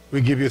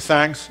 We give you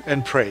thanks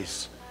and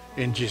praise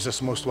in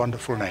Jesus' most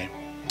wonderful name.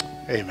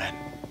 Amen.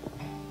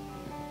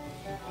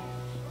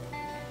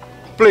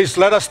 Please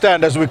let us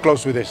stand as we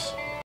close with this.